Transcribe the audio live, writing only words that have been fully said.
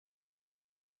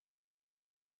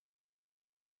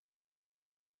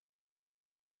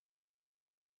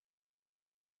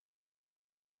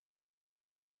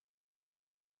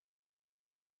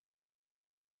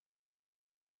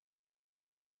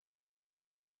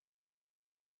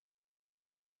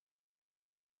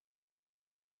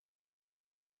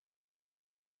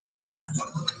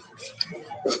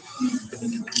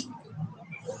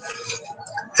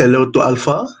Hello to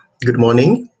Alpha. Good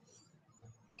morning.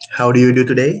 How do you do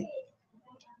today?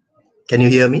 Can you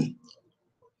hear me?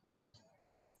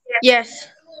 Yes.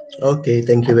 Okay,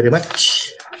 thank you very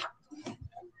much.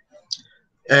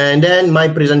 And then my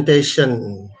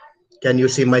presentation. Can you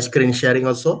see my screen sharing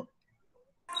also?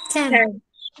 Can.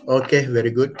 Okay,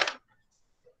 very good.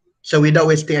 So without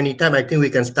wasting any time, I think we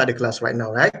can start the class right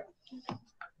now, right?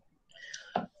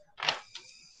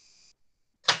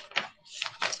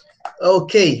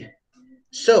 Okay.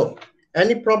 So,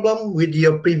 any problem with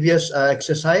your previous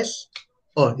exercise?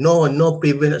 Oh, no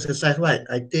previous exercise, right?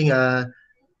 I think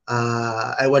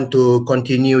I want to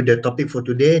continue the topic for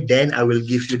today. Then I will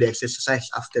give you the exercise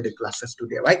after the classes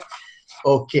today, right?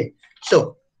 Okay.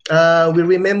 So, we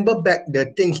remember back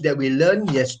the things that we learned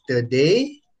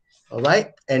yesterday. All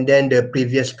right. And then the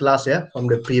previous class, from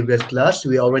the previous class,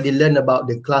 we already learned about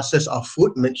the classes of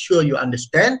food. Make sure you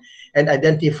understand and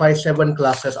identify 7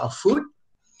 classes of food,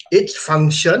 its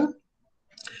function,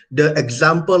 the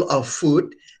example of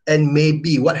food, and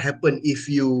maybe what happen if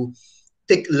you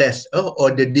take less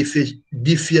or the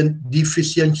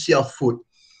deficiency of food.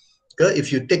 Okay?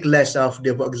 If you take less of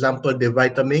the, for example, the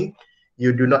vitamin,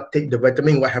 you do not take the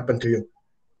vitamin, what happened to you?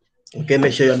 Okay,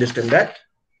 make sure you understand that.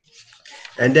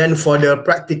 And then for the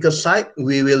practical side,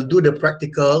 we will do the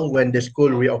practical when the school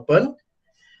reopen.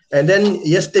 And then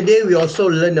yesterday, we also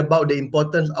learned about the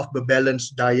importance of the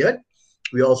balanced diet.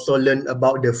 We also learned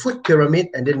about the food pyramid,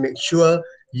 and then make sure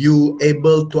you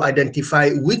able to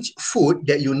identify which food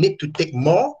that you need to take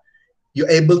more, you're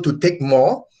able to take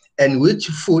more, and which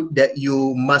food that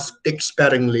you must take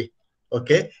sparingly.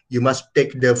 Okay, you must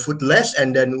take the food less,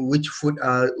 and then which food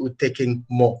are taking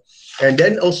more. And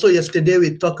then also yesterday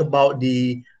we talked about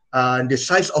the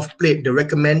size of plate, the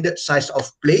recommended size of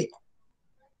plate.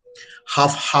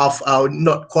 Half,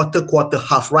 not quarter,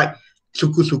 half, right?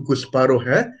 Suku,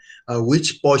 separuh,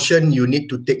 which portion you need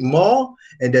to take more,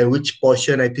 and then which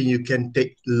portion I think you can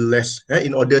take less,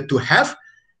 in order to have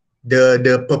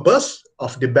the purpose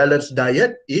of the balanced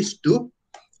diet is to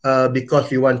because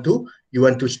you want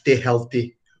to stay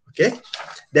healthy. Okay,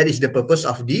 that is the purpose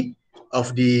of the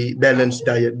balanced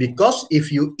diet. Because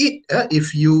if you eat,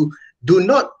 if you do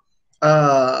not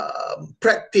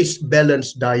practice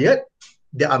balanced diet,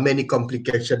 there are many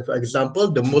complications. For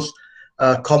example, the most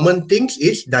common things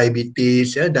is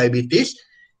diabetes. Diabetes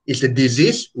is a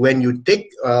disease when you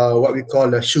take what we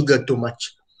call sugar too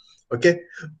much. Okay,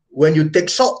 when you take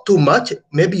salt too much,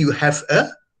 maybe you have a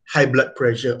high blood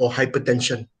pressure or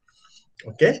hypertension.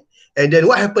 Okay, and then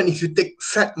what happens if you take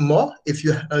fat more? If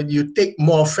you take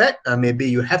more fat, maybe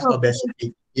you have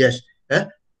obesity. Yes,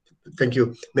 thank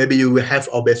you. Maybe you will have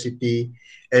obesity,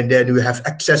 and then you have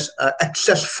excess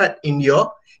fat in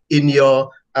your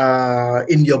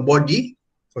body.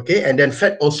 Okay, and then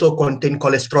fat also contain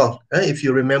cholesterol. If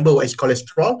you remember what is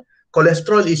cholesterol,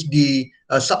 cholesterol is the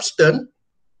substance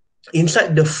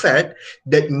inside the fat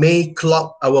that may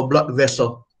clog our blood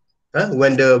vessel.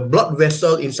 When the blood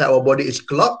vessel inside our body is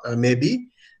clogged, maybe,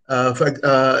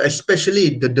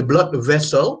 especially the blood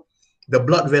vessel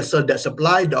that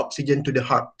supply the oxygen to the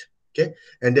heart. Okay,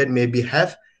 and then maybe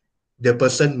the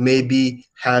person maybe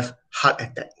have heart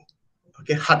attack.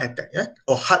 Okay, heart attack,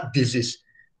 or heart disease.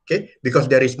 Okay, because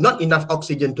there is not enough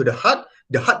oxygen to the heart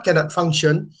cannot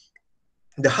function.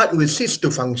 The heart will cease to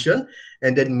function,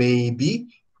 and then maybe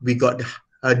they got the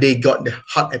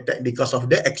heart attack because of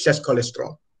the excess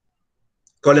cholesterol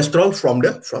from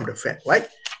the fat, right?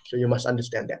 So you must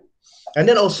understand that. And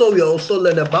then also we also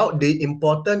learn about the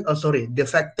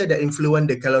factor that influence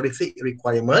the calorific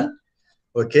requirement.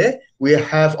 Okay, we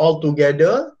have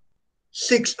altogether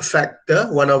 6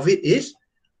 factors. One of it is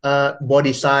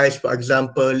body size, for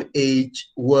example,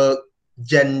 age, work,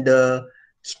 gender,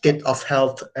 state of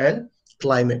health, and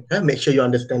climate. Make sure you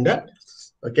understand that.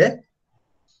 Okay,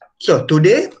 so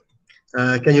today,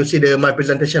 can you see my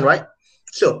presentation, right?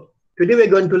 So today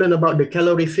we're going to learn about the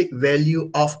calorific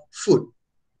value of food.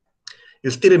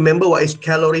 You still remember what is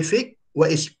calorific?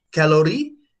 What is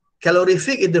calorie?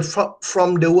 Calorific is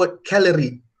from the word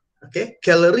calorie. Okay,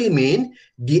 calorie means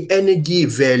the energy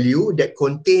value that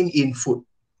contained in food.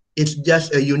 It's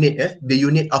just a unit, the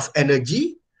unit of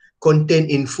energy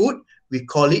contained in food. We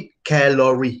call it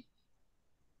calorie.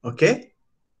 Okay.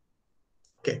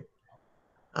 Okay.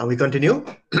 We continue.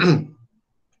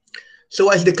 So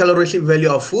what is the calorific value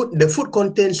of food? The food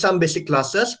contains some basic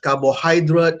classes: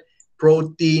 carbohydrate,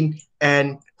 protein,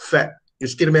 and fat. You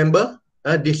still remember?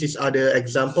 This is the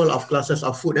example of classes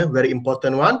of food, very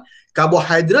important one.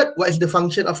 Carbohydrate, what is the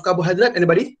function of carbohydrate?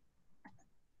 Anybody?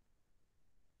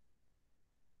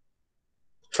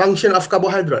 function of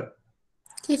carbohydrate?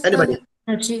 Give Anybody?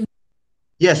 energy.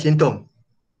 Yes, Intong.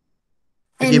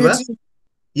 To give us? Energy.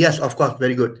 Yes, of course,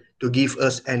 very good. To give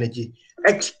us energy.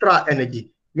 Extra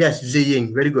energy. Yes,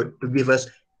 Ziying, very good. To give us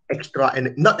extra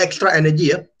energy. Not extra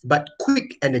energy, but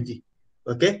quick energy.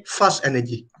 Okay, fast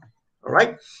energy. All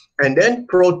right. And then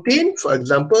protein, for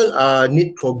example,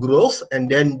 need for growth, and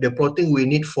then the protein we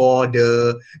need for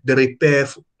the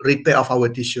repair of our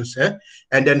tissues.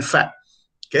 And then fat.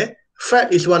 Okay,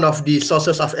 fat is one of the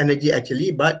sources of energy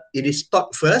actually, but it is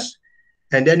stored first,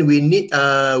 and then we need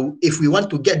if we want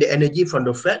to get the energy from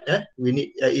the fat, we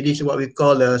need it is what we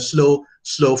call a slow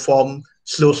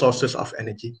sources of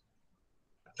energy.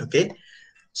 Okay,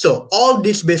 so all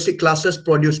these basic classes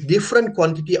produce different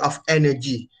quantity of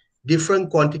energy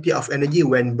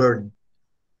when burned.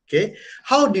 Okay,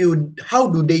 how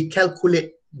do they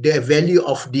calculate the value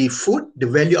of the food, the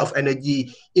value of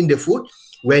energy in the food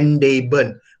when they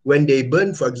burn? When they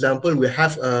burn, for example, we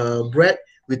have bread,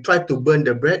 we try to burn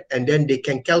the bread, and then they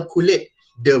can calculate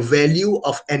the value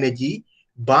of energy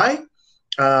by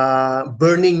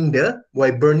burning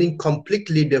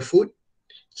completely the food,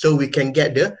 so we can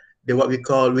get the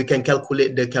we can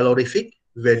calculate the calorific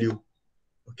value.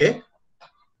 Okay,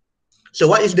 so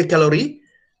what is the calorie?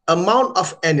 Amount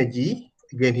of energy,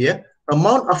 again here,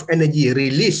 amount of energy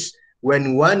released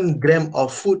when 1 gram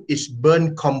of food is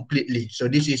burned completely. So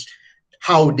this is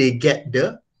how they get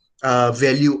the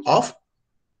value of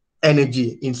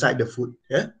energy inside the food.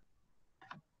 Yeah.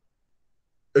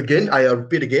 Again, I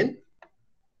repeat again,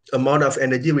 amount of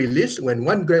energy released when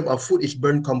 1 gram of food is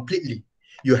burned completely.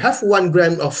 You have 1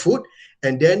 gram of food,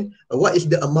 and then what is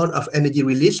the amount of energy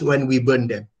released when we burn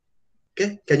them?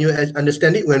 Okay, can you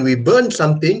understand it? When we burn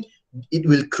something, it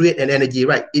will create an energy,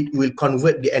 right? It will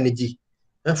convert the energy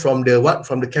from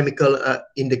the chemical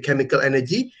in the chemical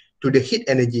energy to the heat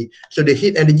energy. So the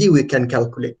heat energy we can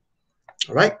calculate.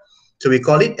 All right. So we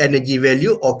call it energy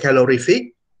value or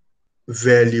calorific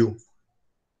value.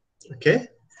 Okay.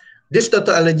 This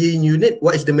total energy unit,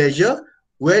 what is the measure?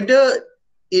 Whether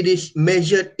it is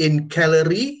measured in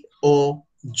calorie or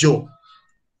joule.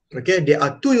 Okay, there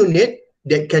are two units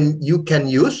that you can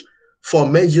use for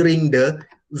measuring the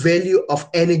value of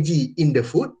energy in the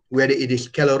food, whether it is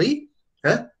calorie.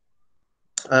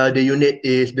 The unit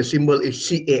is, the symbol is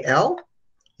CAL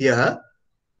here,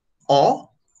 or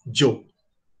joule.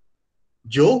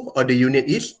 Joule, or the unit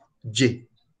is J.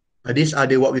 These are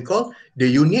what we call the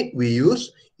unit we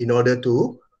use in order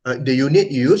to the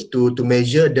unit used to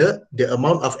measure the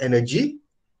amount of energy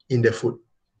in the food.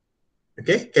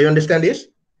 Okay, can you understand this?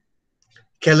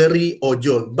 Calorie or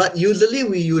joule, but usually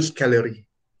we use calorie,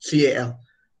 CAL.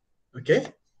 Okay,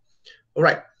 all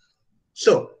right.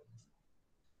 So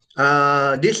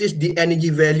this is the energy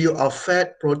value of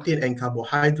fat, protein, and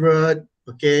carbohydrate.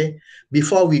 Okay,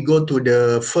 before we go to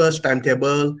the first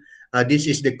timetable, this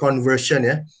is the conversion.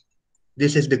 Yeah,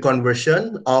 this is the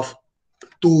conversion of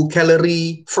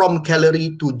calorie, from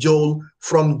calorie to joule,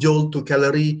 from joule to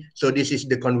calorie. So this is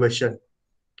the conversion.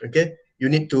 Okay, you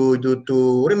need to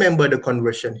remember the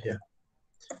conversion here.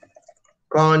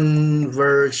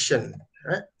 Conversion.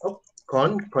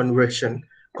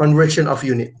 Conversion of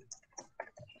unit.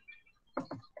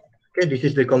 Okay, this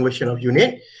is the conversion of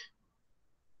unit.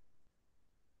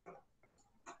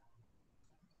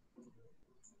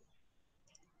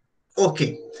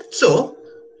 Okay, so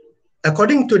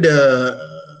according to the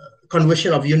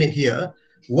conversion of unit here,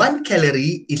 1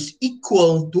 calorie is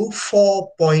equal to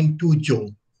 4.2 joule.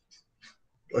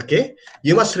 Okay,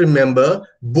 you must remember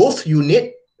both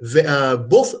unit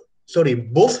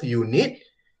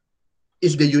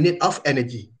is the unit of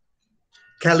energy.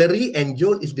 Calorie and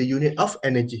joule is the unit of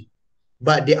energy,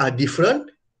 but they are different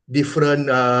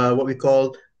what we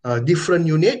call different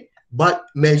unit, but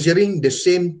measuring the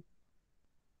same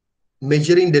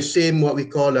what we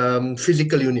call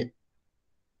physical unit.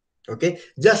 Okay,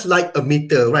 just like a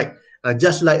meter, right?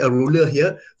 Just like a ruler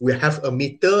here, we have a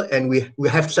meter, and we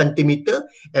have centimeter,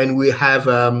 and we have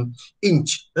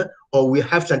inch, or we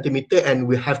have centimeter and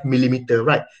we have millimeter,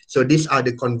 right? So these are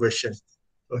the conversions.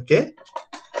 Okay,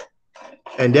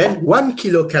 and then 1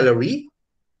 kilocalorie,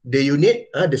 the unit,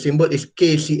 the symbol is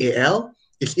KCAL,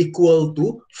 is equal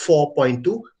to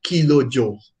 4.2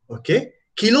 kilojoule. Okay,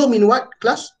 kilo mean what,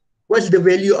 class? What's the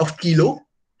value of kilo?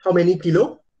 How many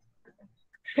kilo?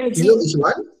 Kilo is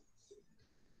 1.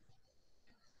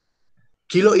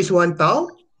 Kilo is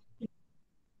 1,000.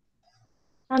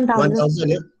 1,000,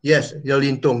 yeah? Yes,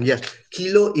 Yolintong, yes.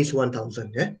 Kilo is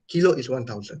 1,000, yeah? Kilo is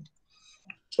 1,000.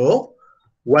 So,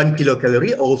 1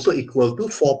 kilocalorie also equal to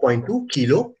 4.2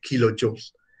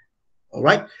 kilojoules. All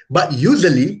right? But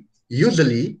usually,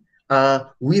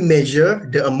 we measure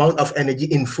the amount of energy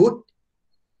in food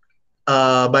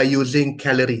by using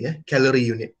calorie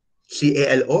unit,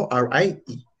 CALORIE.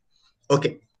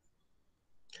 Okay.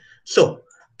 So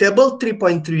table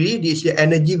 3.3, this is the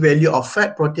energy value of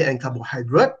fat, protein, and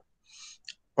carbohydrate.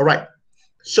 All right.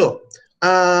 So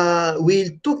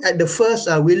we look at the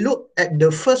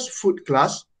first food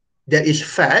class, that is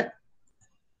fat.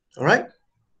 All right.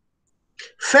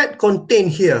 Fat contain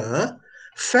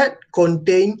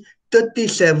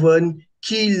 37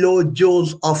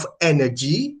 kilojoules of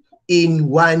energy in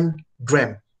 1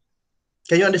 gram.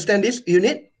 Can you understand this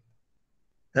unit?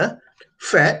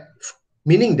 Fat,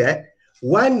 meaning that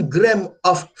 1 gram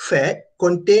of fat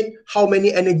contain how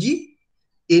many energy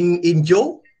in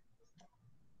joule?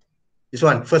 This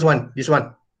one, first one, this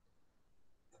one.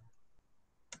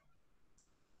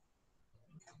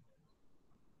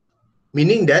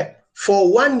 Meaning that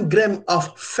for 1 gram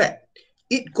of fat,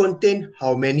 it contain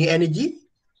how many energy?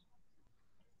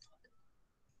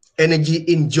 Energy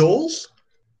in joules.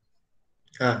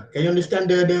 Can you understand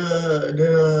the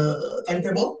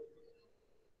table?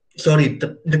 Sorry,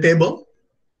 the table.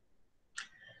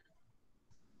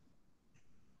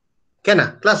 Can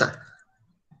class?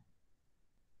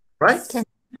 Right? Can.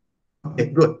 Okay,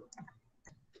 good.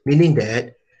 Meaning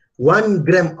that 1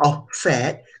 gram of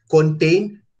fat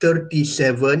contain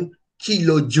 37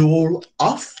 kilojoule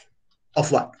of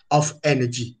what? Of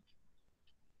energy.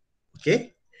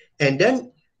 Okay, and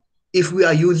then if we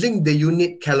are using the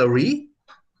unit calorie,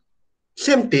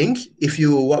 same things. If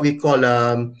you what we call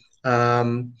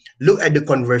look at the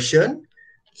conversion,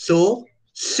 so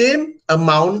same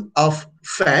amount of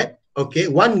fat. Okay,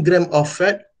 1 gram of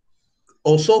fat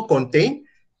also contain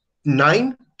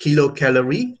 9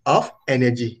 kilocalorie of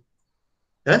energy.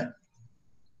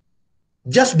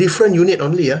 Just different unit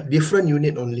only. Different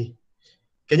unit only.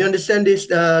 Can you understand this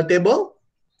table?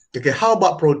 Okay, how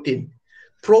about protein?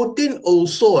 Protein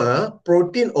also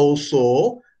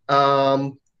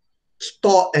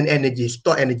store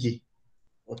energy.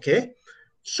 Okay,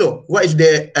 so what is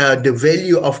the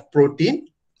value of protein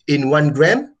in 1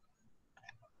 gram?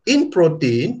 In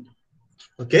protein,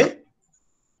 okay,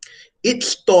 it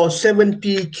stores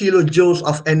 70 kilojoules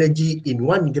of energy in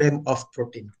 1 gram of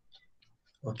protein.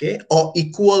 Okay, or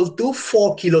equal to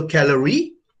 4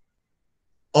 kilocalorie.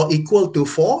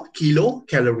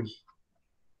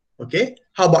 Okay,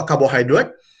 how about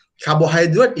carbohydrate?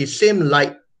 Carbohydrate is same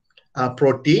like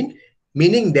protein,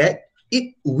 meaning that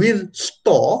it will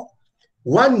store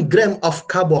 1 gram of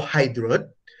carbohydrate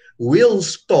will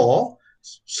store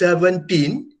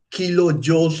 17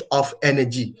 kilojoules of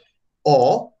energy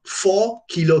or 4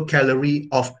 kilocalorie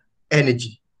of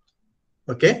energy.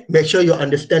 Okay, make sure you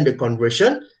understand the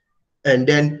conversion, and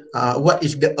then what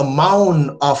is the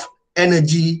amount of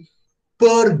energy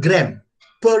per gram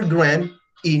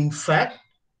in fat,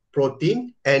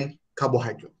 protein, and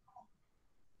carbohydrate.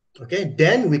 Okay,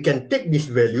 then we can take this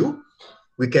value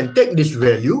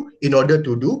in order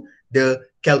to do the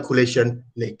calculation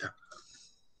later.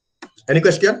 Any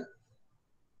question?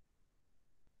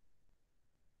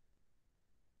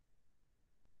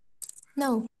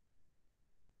 No.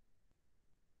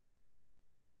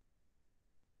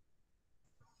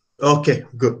 Okay,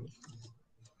 good.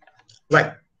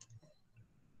 Right.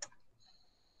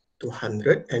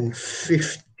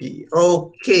 250.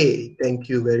 Okay, thank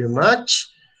you very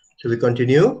much. So we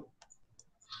continue.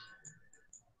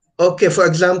 Okay, for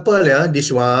example,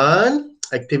 this one,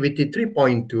 activity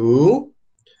 3.2.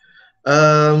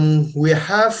 We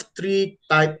have 3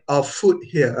 types of food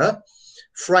here: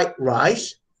 fried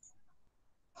rice,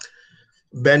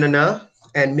 banana,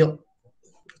 and milk.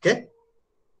 Okay.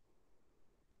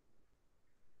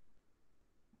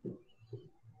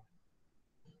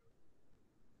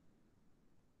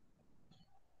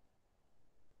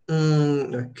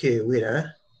 Okay, wait.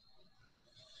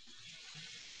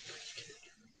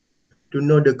 To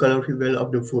know the calorific value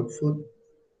of the food.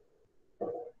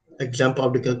 Example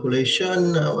of the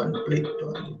calculation. 1 plate.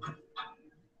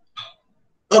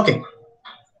 Okay.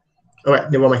 All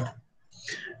right, never mind.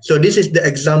 So this is the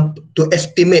example to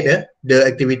estimate the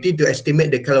activity to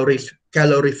estimate the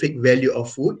calorific value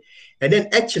of food. And then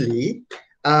actually,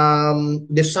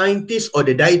 the scientist or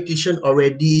the dietitian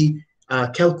already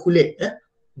calculate.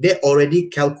 They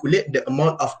already calculate the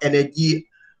amount of energy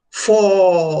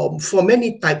for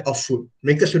many type of food.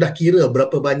 Mereka sudah kira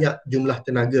berapa banyak jumlah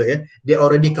tenaga. They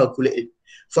already calculate it.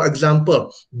 For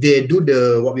example, they do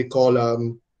the what we call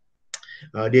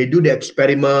they do the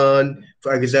experiment.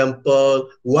 For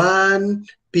example, 1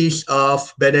 piece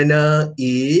of banana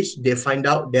they find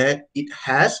out that it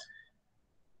has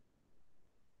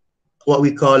what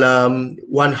we call 100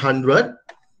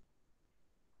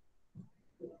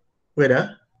 Wait,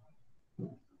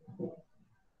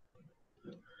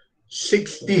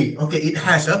 60. Okay, it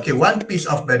has, okay, one piece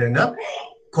of banana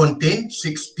contains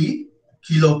 60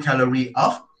 kilocalorie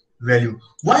of value.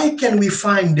 Why can we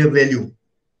find the value?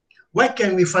 Why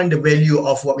can we find the value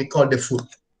of what we call the food?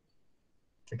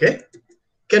 Okay,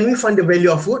 can we find the value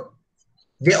of food?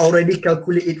 They already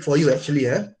calculate it for you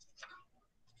actually.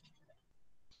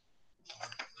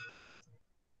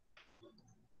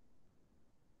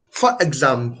 For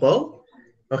example,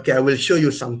 okay, I will show you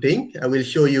something. I will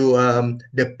show you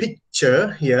the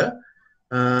picture here.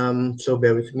 So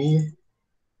bear with me.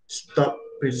 Stop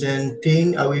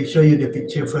presenting. I will show you the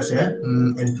picture first.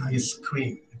 Entire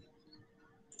screen.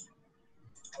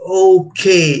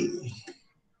 Okay.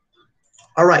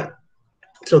 All right.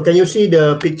 So can you see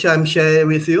the picture I'm sharing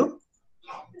with you?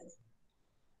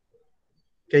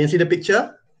 Can you see the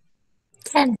picture?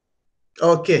 Can.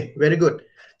 Okay, very good.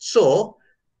 So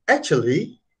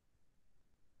actually,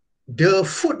 the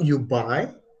food you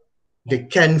buy, the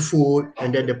canned food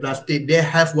and then the plastic, they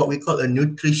have what we call a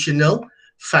nutritional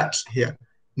facts here.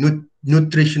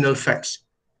 Nutritional facts.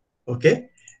 Okay,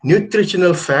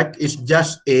 nutritional fact is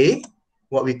just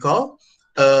what we call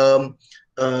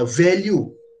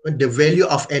value, the value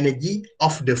of energy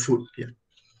of the food here.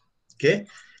 Okay,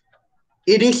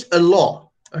 it is a law.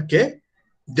 Okay,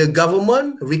 the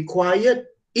government required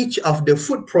each of the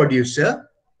food producer,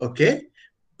 okay,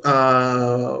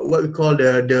 what we call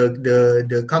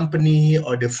the company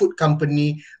or the food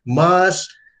company must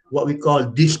what we call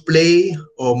display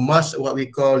or must what we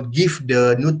call give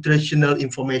the nutritional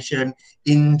information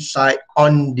inside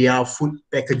on their food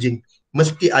packaging.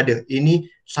 Mesti ada. Ini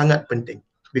sangat penting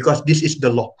because this is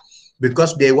the law.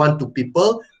 Because they want to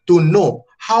people to know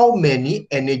how many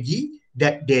energy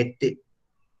that they take.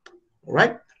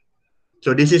 Right?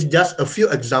 So this is just a few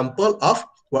example of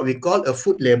what we call a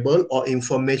food label or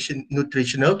information,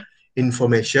 nutritional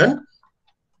information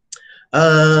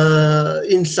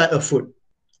inside a food.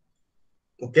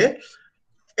 Okay,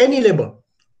 any label,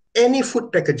 any food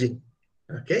packaging.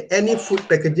 Okay, any food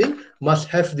packaging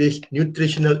must have this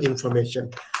nutritional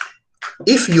information.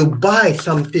 If you buy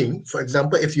something, for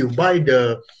example, if you buy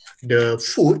the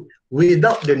food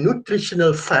without the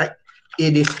nutritional fact,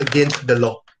 it is against the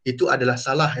law. Itu adalah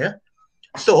salah ya.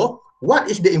 So, what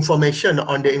is the information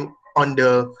on the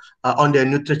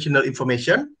nutritional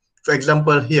information? For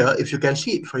example, here, if you can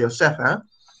see it for yourself,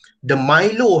 the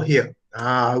Milo here.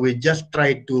 I will just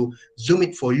try to zoom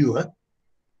it for you.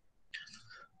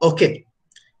 Okay,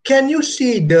 can you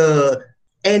see the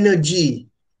energy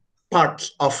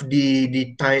parts of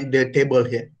the table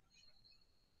here?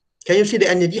 Can you see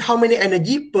the energy? How many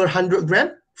energy per 100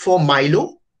 gram for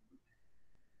Milo?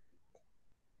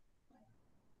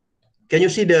 Can you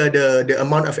see the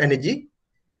amount of energy?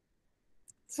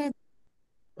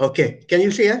 Okay, can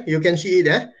you see? You can see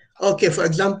it. Okay, for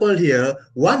example here,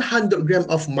 100 gram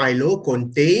of Milo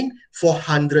contain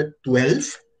 412.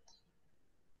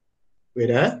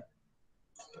 Wait,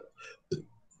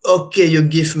 okay, you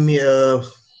give me a...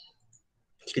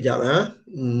 Sekejap,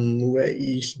 where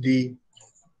is the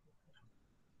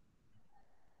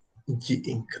G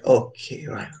ink? Okay,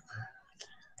 right.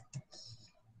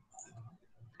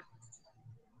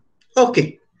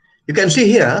 Okay, you can see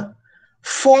here,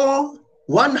 for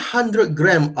 100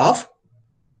 gram of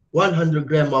what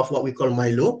we call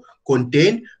Milo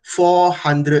contain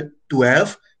 412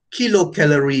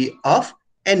 kilocalorie of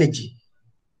energy.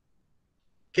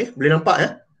 Okay, boleh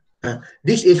nampak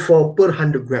this is for per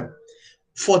 100 gram.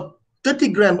 For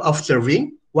 30 gram of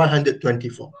serving, 124.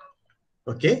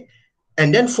 Okay,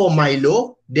 and then for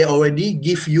Milo, they already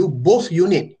give you both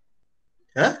unit.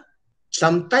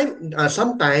 Sometime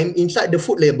inside the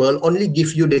food label only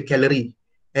give you the calorie,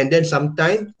 and then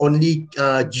sometime only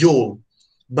joule.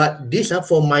 But this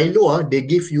for Milo, they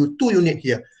give you 2 unit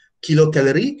here,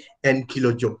 kilocalorie and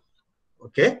kilojoule.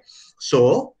 Okay,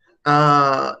 so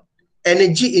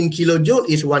energy in kilojoule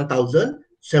is 1,730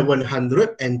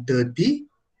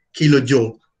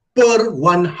 kilojoule per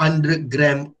 100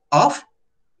 gram of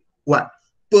what?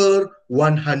 Per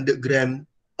 100 gram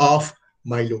of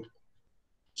Milo.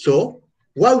 So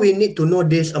why we need to know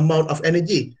this amount of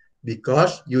energy?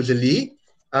 Because usually,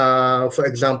 for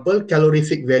example,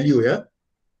 calorific value,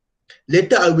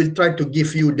 later I will try to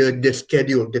give you the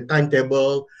schedule, the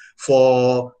timetable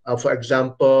for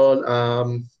example,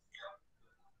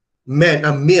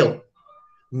 meal.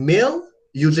 Meal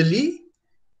usually,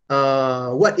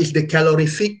 what is the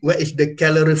calorific? What is the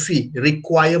calorific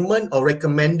requirement or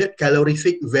recommended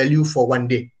calorific value for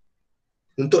one day?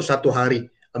 Untuk satu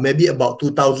hari, maybe about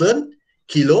 2,000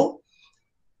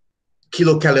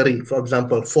 kilocalorie, for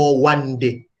example, for one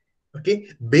day. Okay,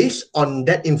 based on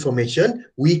that information,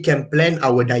 we can plan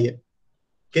our diet.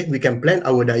 Okay, we can plan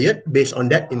our diet based on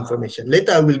that information.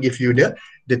 Later, I will give you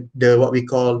the what we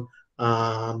call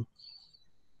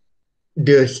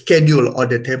the schedule or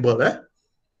the table.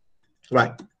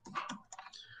 Right.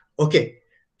 Okay.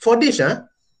 For this,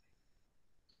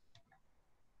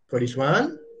 for this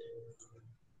one,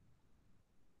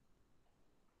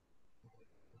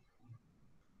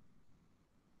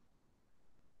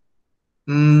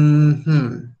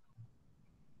 mm-hmm.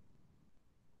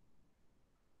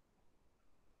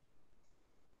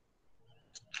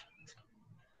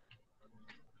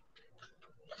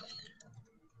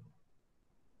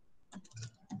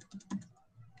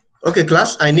 Okay,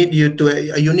 class. I need you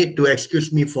to you need to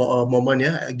excuse me for a moment.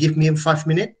 Yeah, give me 5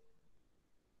 minutes.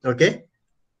 Okay,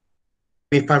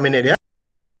 give me 5 minutes. Yeah.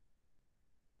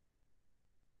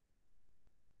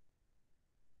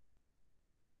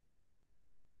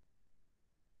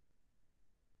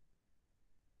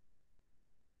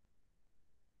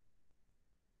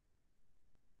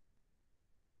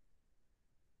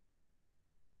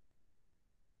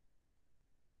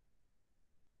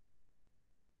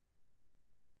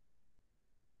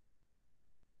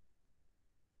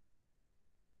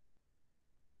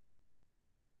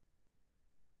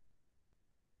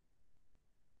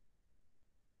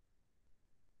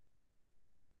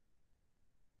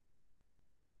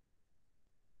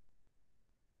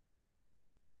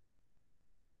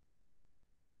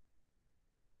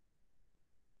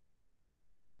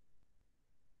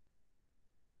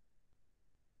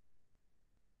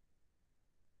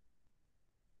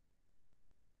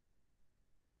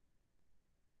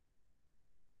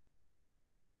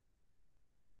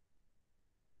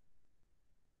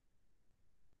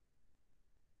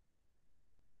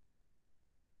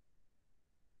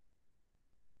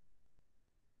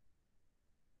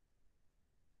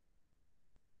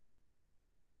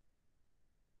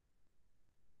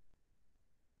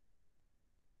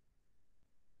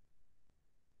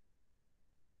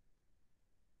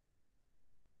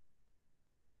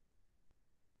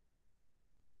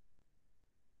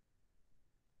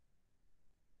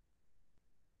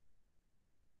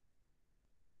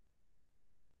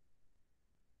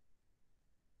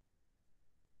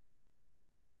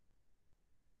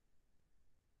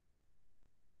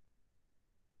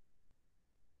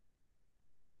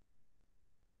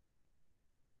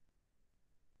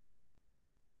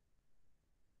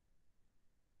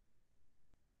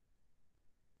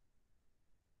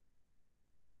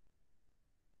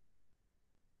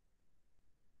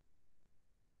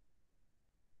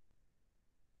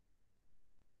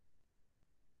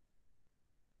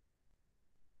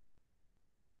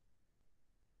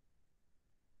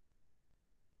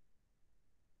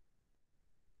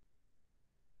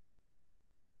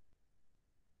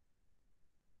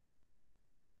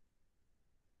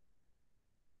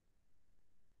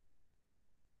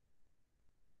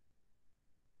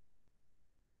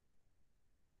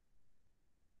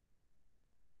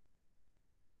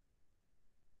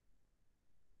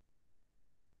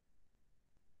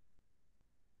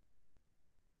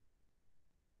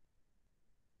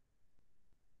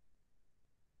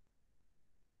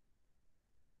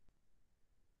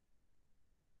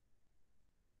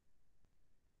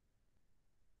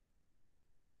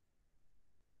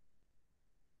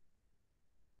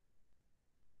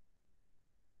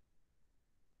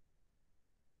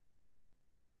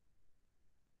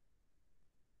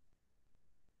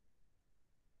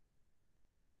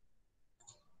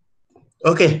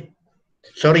 Okay.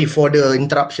 Sorry for the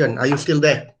interruption. Are you still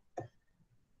there?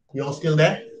 You're still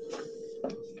there?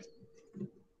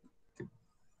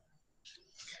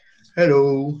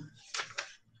 Hello.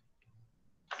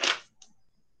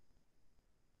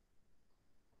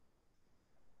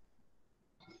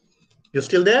 You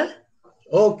still there?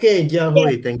 Okay, Yes.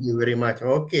 Jahoy. Thank you very much.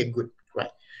 Okay, good. Right.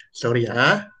 Sorry,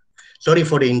 sorry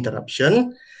for the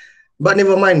interruption. But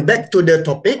never mind. Back to the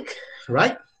topic,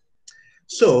 right?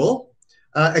 So,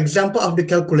 example of the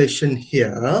calculation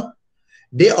here,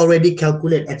 they already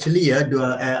calculate, actually,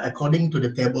 according to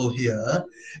the table here,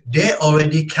 they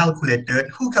already calculated,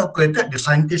 who calculated? The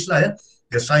scientists,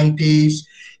 the scientists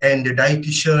and the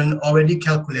dietitian already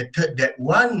calculated that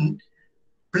one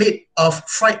plate of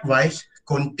fried rice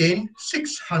contain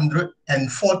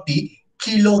 640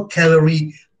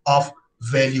 kilocalorie of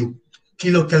value,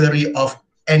 kilocalorie of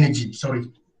energy, sorry.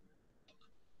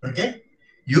 Okay,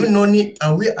 you no need.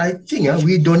 I think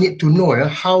we don't need to know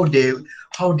how they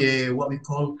what we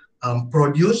call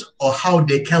produce or how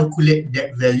they calculate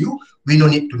that value. We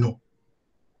don't need to know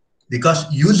because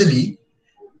usually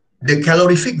the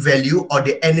calorific value or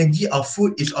the energy of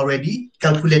food is already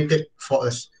calculated for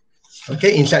us.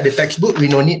 Okay, inside the textbook, we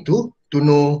no need to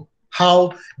know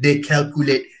how they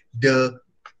calculate the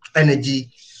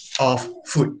energy of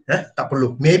food. Tak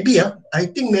perlu. Maybe I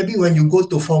think maybe when you go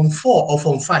to Form 4 or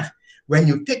Form 5, when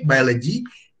you take biology,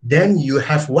 then you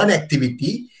have one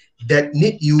activity that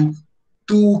need you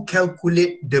to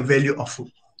calculate the value of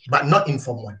food, but not in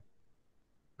Form 1.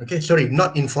 Okay, sorry,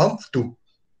 not in Form 2.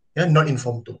 Not in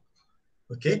Form 2.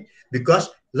 Okay, because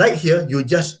like here, you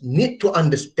just need to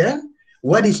understand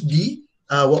what is the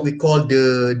what we call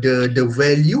the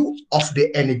value of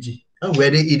the energy,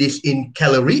 whether it is in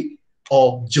calorie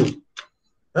or joule.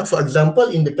 For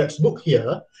example, in the textbook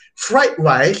here, fried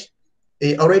rice,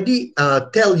 they already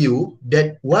tell you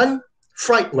that one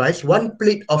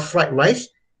plate of fried rice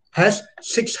has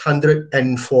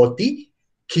 640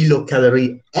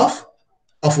 kilocalorie of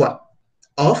what?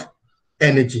 Of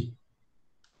energy.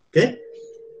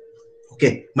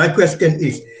 Okay, my question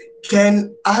is,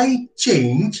 can I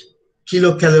change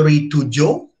kilocalorie to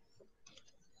joule?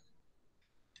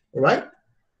 All right,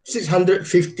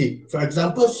 650. For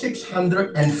example,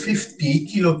 650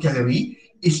 kilocalorie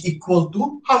is equal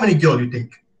to how many joule you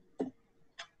think?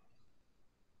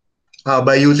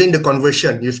 By using the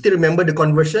conversion. You still remember the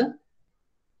conversion?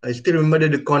 I still remember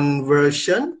the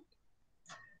conversion.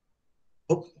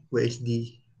 Oh, where is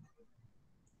the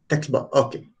text box?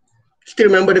 Okay. Still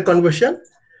remember the conversion?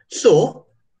 So,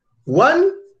 what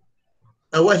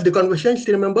is the conversion?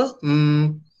 Still remember?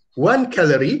 1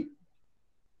 calorie,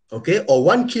 okay, or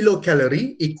 1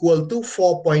 kilocalorie equal to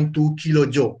 4.2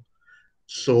 kilojoule.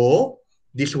 So,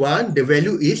 this one, the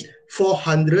value is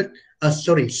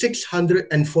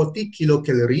 640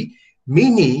 kilocalorie,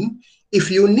 meaning if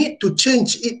you need to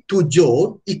change it to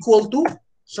joule equal to,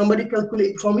 somebody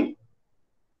calculate for me.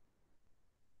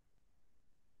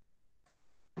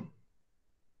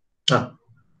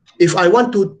 If I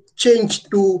want to change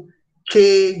to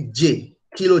kJ,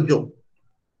 kilojoule,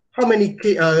 how many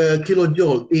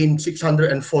kilojoule in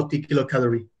 640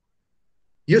 kilocalorie?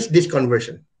 Use this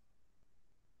conversion.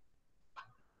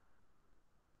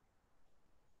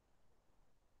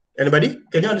 Anybody?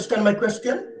 Can you understand my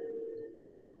question?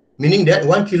 Meaning that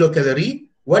 1 kilocalorie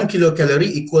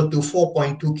equal to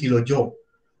 4.2 kilojoule.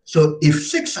 So if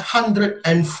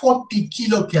 640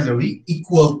 kilocalorie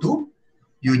equal to,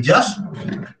 you just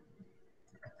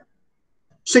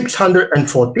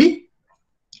 640,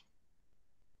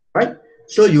 right?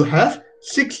 So you have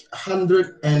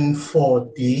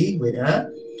 640, wait,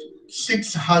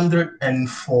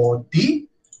 640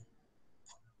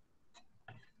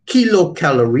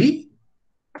 kilocalorie,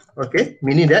 okay,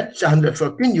 meaning that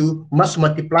 614 you must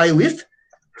multiply with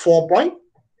 4 point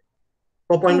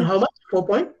how much?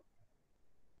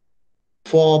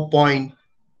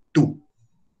 4.2.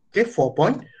 Okay,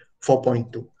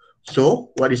 4.2.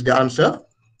 So what is the answer?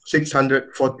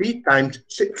 640 times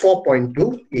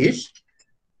 4.2 is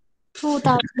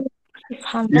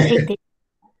 2,680.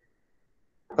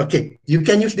 Okay, you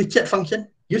can use the chat function.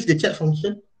 Use the chat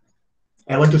function.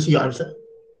 I want to see your answer.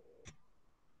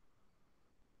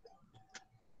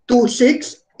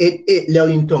 2688 Liao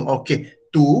Lintong. Okay,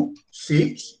 2,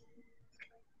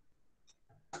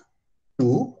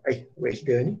 where's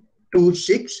the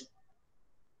 26?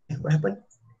 What happened?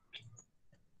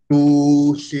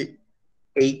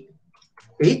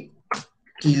 2688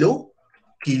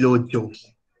 kilojoules.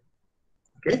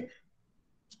 Okay,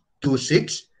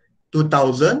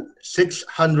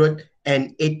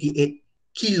 2,688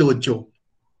 kilojoule.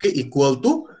 Okay, equal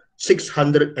to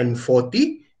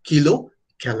 640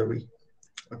 kilocalorie.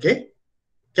 Okay,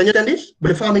 can you understand this?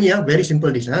 Boleh faham ini ya? Very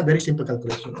simple this, very simple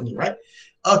calculation only, right?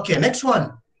 Okay, next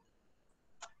one.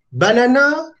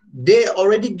 Banana, they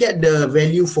already get the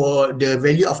value for the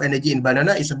value of energy in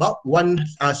banana is about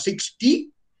 60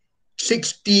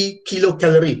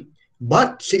 kilocalorie,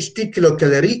 but 60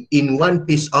 kilocalorie in one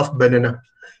piece of banana.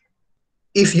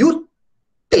 If you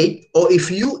take or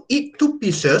if you eat 2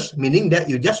 pieces, meaning that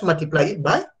you just multiply it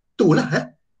by 2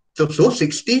 lah. So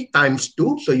 60 times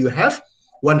 2, so you have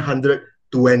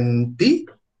 120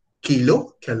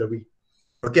 kilocalorie.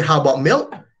 Okay, how about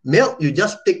milk? Milk, you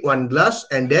just take 1 glass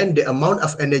and then the amount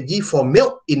of energy for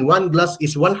milk in 1 glass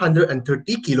is 130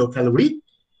 kilocalorie.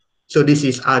 So this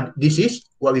is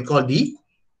what we call the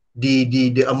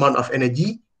amount of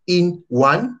energy in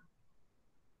 1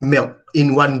 milk,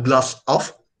 in 1 glass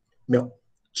of milk.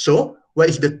 So what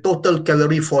is the total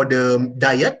calorie for the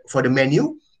diet, for the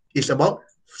menu? Is about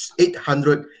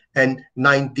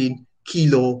 819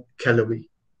 kilocalorie.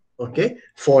 Okay,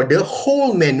 for the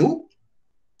whole menu,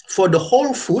 for the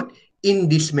whole food in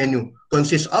this menu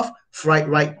consists of fried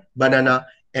rice, banana,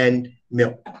 and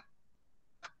milk.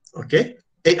 Okay,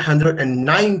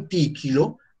 890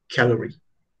 calorie.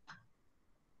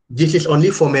 This is only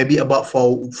for maybe about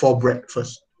for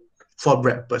breakfast. For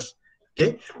breakfast.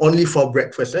 Okay, only for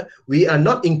breakfast. We are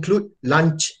not include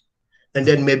lunch and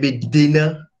then maybe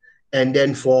dinner, and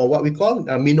then for what we call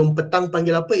minum petang,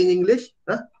 panggil apa in English?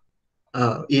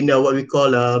 In what we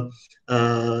call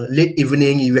late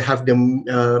evening, you have the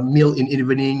meal in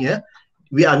evening. Yeah,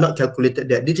 we are not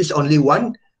calculated that. This is only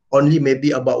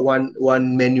maybe about one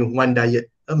menu, one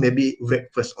diet, maybe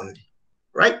breakfast only,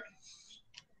 right?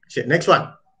 Okay, next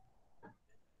one.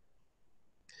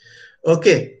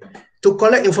 Okay, to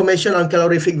collect information on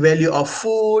calorific value of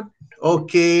food.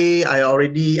 Okay, I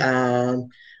already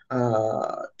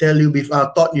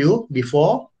taught you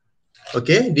before.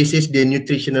 Okay, this is the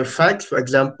nutritional facts. For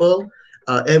example,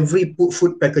 every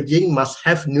food packaging must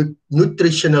have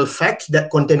nutritional facts that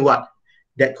contain what?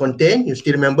 That contain, you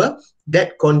still remember?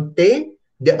 That contain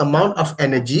the amount of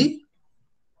energy,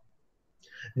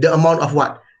 the amount of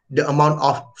what? The amount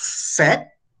of fat.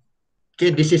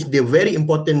 Okay, this is the very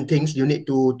important things you need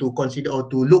to consider or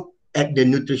to look at the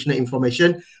nutritional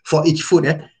information for each food.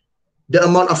 The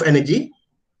amount of energy,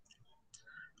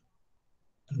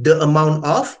 the amount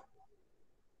of,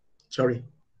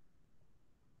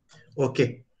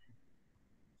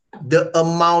 the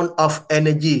amount of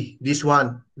energy, this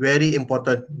one, very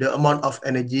important. The amount of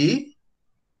energy,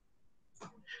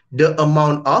 the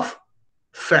amount of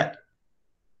fat,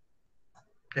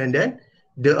 and then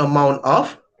the amount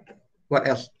of, what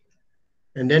else?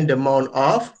 And then the amount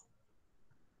of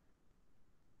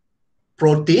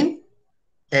protein,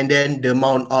 and then the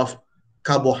amount of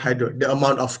carbohydrate,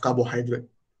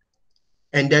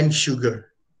 and then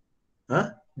sugar.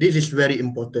 This is very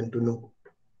important to know.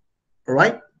 All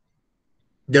right.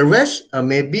 The rest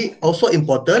may be also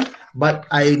important, but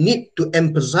I need to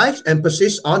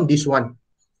emphasis on this one.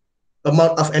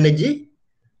 Amount of energy,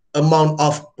 amount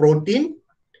of protein,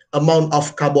 amount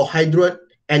of carbohydrate,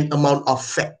 and amount of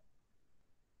fat.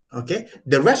 Okay.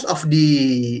 The rest of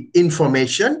the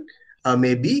information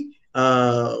maybe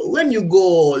when you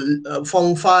go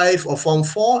Form 5 or Form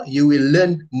 4, you will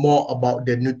learn more about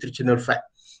the nutritional fact.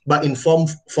 But in Form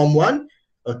 1,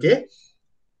 okay,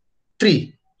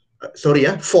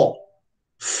 4.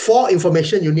 4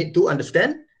 information you need to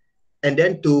understand, and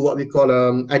then to what we call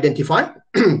identify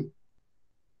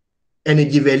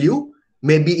energy value,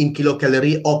 maybe in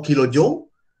kilocalorie or kilojoule,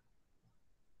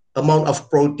 amount of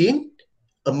protein,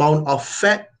 amount of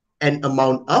fat, and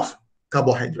amount of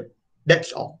carbohydrate.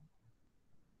 That's all.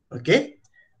 Okay.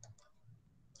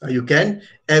 You can,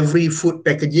 every food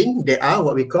packaging, they are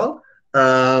what we call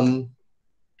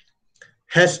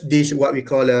has this what we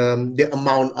call the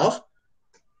amount of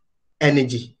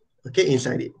energy, okay,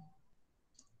 inside it.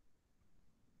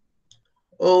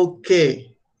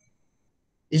 Okay,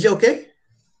 is it okay?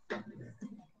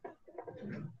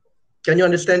 Can you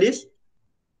understand this?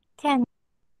 Can.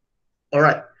 All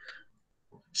right.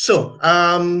 So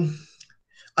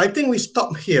I think we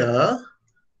stop here.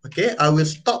 Okay, I will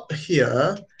stop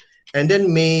here, and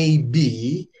then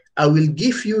maybe I will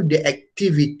give you the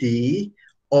activity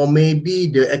or maybe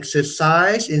the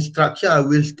exercise instruction. I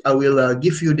will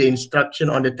give you the instruction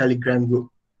on the Telegram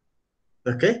group.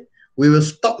 Okay, we will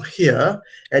stop here,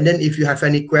 and then if you have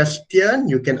any question,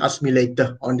 you can ask me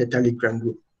later on the Telegram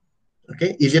group.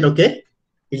 Okay, is it okay?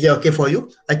 Is it okay for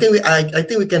you? I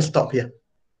think we can stop here.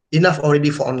 Enough already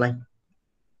for online.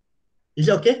 Is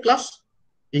it okay, class?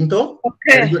 Into?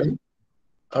 Okay. Good.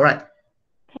 All right.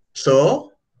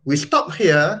 So we stop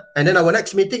here, and then our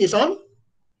next meeting is on.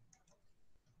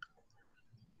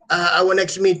 Our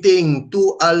next meeting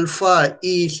 2 Alpha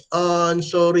is on.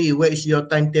 Sorry, where is your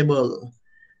timetable?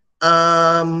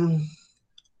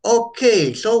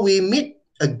 Okay, so we meet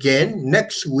again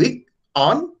next week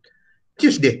on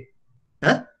Tuesday.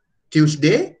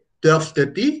 Tuesday,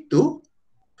 12:30 to.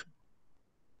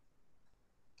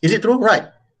 Is it true?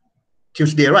 Right.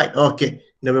 Tuesday, right? Okay,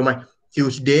 never mind.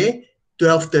 Tuesday,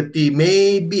 12:30.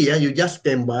 Maybe you just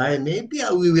stand by. Maybe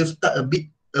we will start a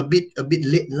bit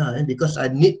late lah, because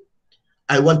I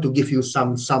want to give you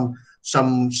some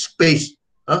space,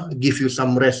 give you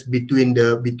some rest between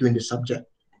the subject.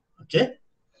 Okay,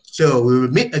 so we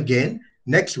will meet again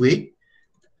next week.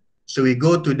 So we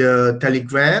go to the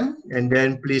Telegram, and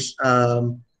then please what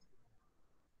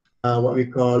we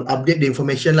call update the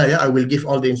information lah. I will give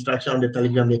all the instruction on the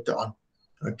Telegram later on.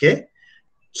 Okay,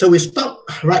 so we stop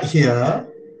right here.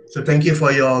 So thank you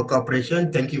for your cooperation.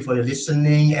 Thank you for your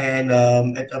listening and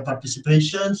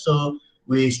participation. So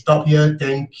we stop here.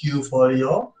 Thank you for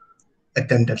your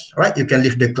attendance. All right, you can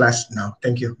leave the class now.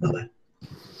 Thank you. Bye-bye.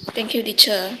 Thank you,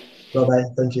 teacher.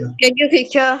 Bye-bye. Thank you. Thank you,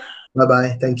 teacher.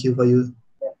 Bye-bye. Thank you for you.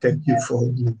 Thank you for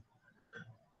you.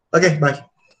 Okay, bye.